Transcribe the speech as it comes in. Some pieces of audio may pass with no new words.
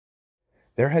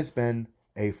There has been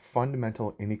a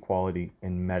fundamental inequality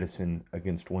in medicine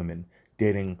against women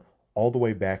dating all the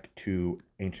way back to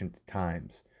ancient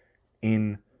times.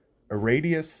 In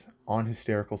Arrhenius on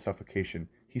hysterical suffocation,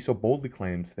 he so boldly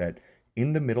claims that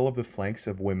in the middle of the flanks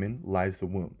of women lies the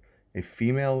womb, a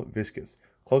female viscus,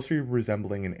 closely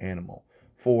resembling an animal,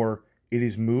 for it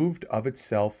is moved of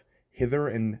itself hither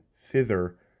and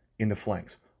thither in the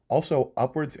flanks, also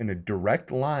upwards in a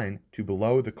direct line to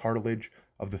below the cartilage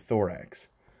of the thorax.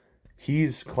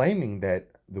 He's claiming that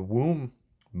the womb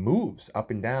moves up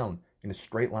and down in a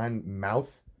straight line,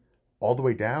 mouth all the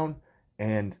way down,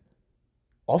 and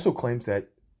also claims that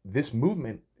this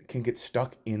movement can get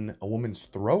stuck in a woman's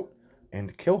throat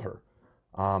and kill her.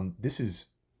 This is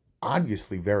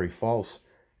obviously very false,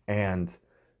 and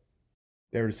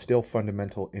there is still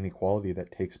fundamental inequality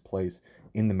that takes place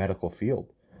in the medical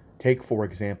field. Take, for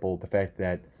example, the fact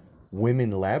that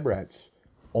women lab rats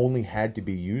only had to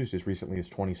be used as recently as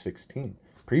 2016.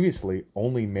 Previously,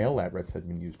 only male lab rats had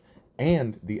been used.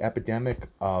 And the epidemic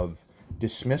of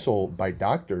dismissal by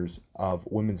doctors of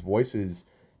women's voices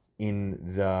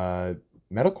in the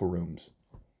medical rooms.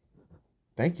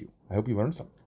 Thank you. I hope you learned something.